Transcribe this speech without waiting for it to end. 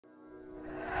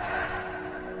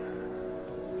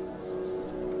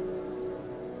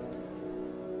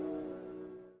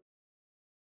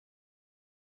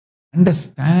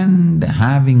Understand,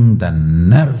 having the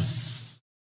nerves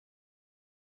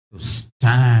to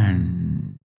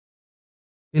stand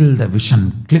till the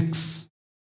vision clicks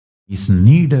is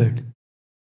needed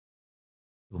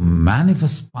to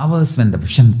manifest powers when the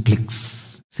vision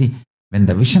clicks. See, when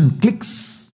the vision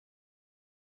clicks,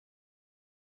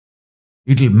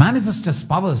 it will manifest as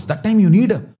powers. That time you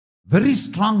need a very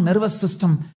strong nervous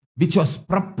system which was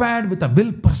prepared with a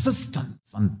will persistence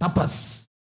and tapas.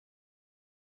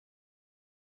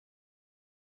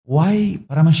 Why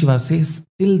Paramashiva says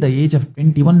till the age of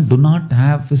 21 do not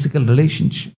have physical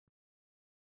relationship?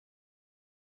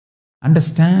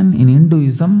 Understand, in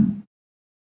Hinduism,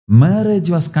 marriage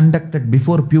was conducted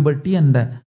before puberty, and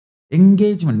the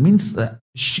engagement means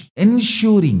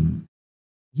ensuring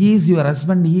he is your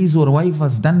husband, he is your wife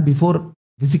was done before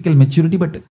physical maturity,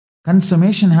 but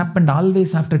consummation happened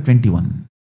always after 21.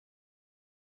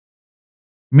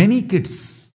 Many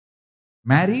kids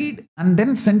married and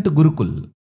then sent to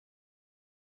gurukul.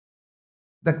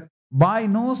 The boy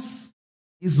knows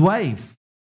his wife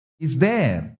is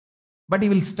there, but he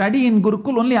will study in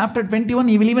gurukul only after 21.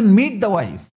 He will even meet the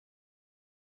wife.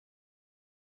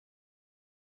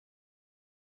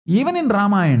 Even in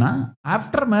Ramayana,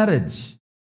 after marriage,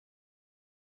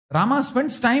 Rama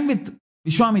spends time with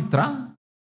Vishvamitra,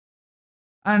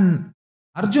 and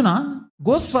Arjuna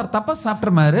goes for tapas after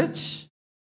marriage.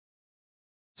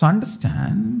 So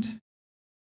understand,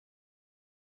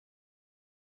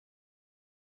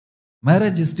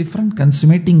 marriage is different,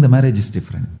 consummating the marriage is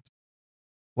different.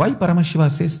 Why Paramashiva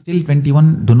says till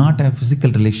 21 do not have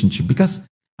physical relationship? Because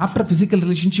after physical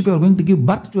relationship you are going to give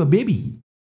birth to a baby.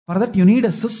 For that you need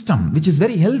a system which is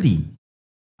very healthy,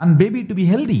 and baby to be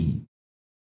healthy.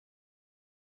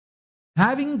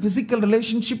 Having physical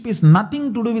relationship is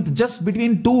nothing to do with just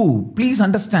between two. Please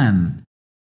understand.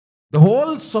 The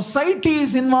whole society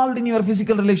is involved in your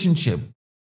physical relationship.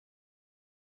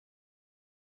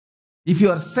 If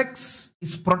your sex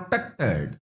is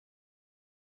protected,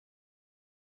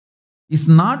 is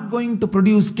not going to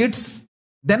produce kids,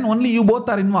 then only you both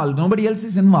are involved. Nobody else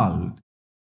is involved.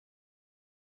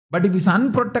 But if it's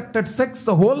unprotected sex,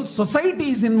 the whole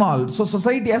society is involved. So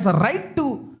society has a right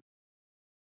to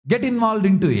get involved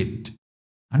into it.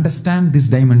 Understand this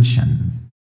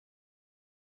dimension.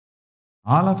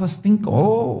 All of us think,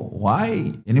 oh,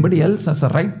 why? Anybody else has a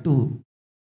right to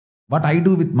what I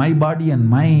do with my body and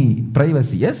my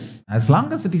privacy. Yes, as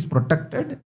long as it is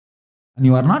protected and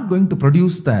you are not going to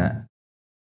produce the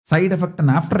side effect and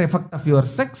after effect of your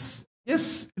sex,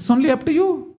 yes, it's only up to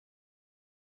you.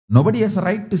 Nobody has a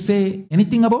right to say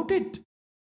anything about it.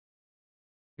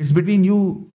 It's between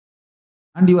you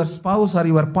and your spouse or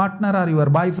your partner or your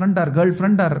boyfriend or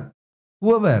girlfriend or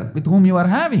whoever with whom you are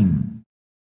having.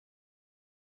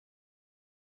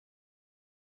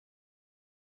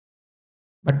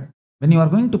 But when you are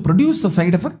going to produce a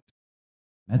side effect,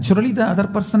 naturally the other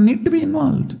person needs to be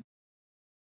involved.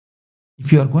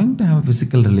 If you are going to have a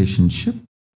physical relationship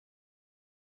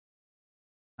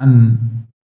and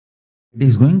it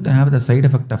is going to have the side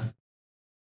effect of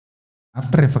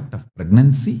after effect of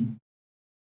pregnancy,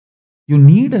 you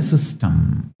need a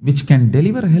system which can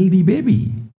deliver a healthy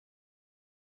baby.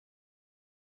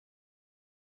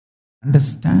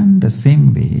 Understand, the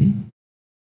same way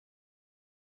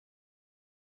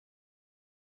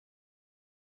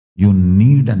you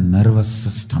need a nervous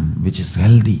system which is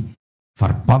healthy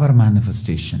for power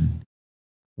manifestation.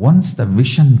 Once the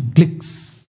vision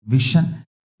clicks, vision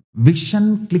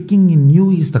clicking in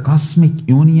you is the cosmic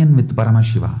union with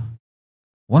Paramashiva.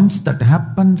 Once that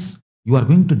happens, you are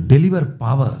going to deliver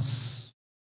powers.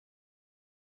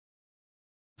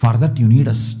 For that you need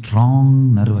a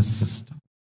strong nervous system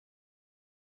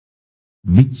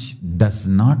which does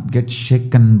not get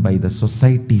shaken by the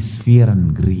society's fear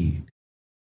and greed.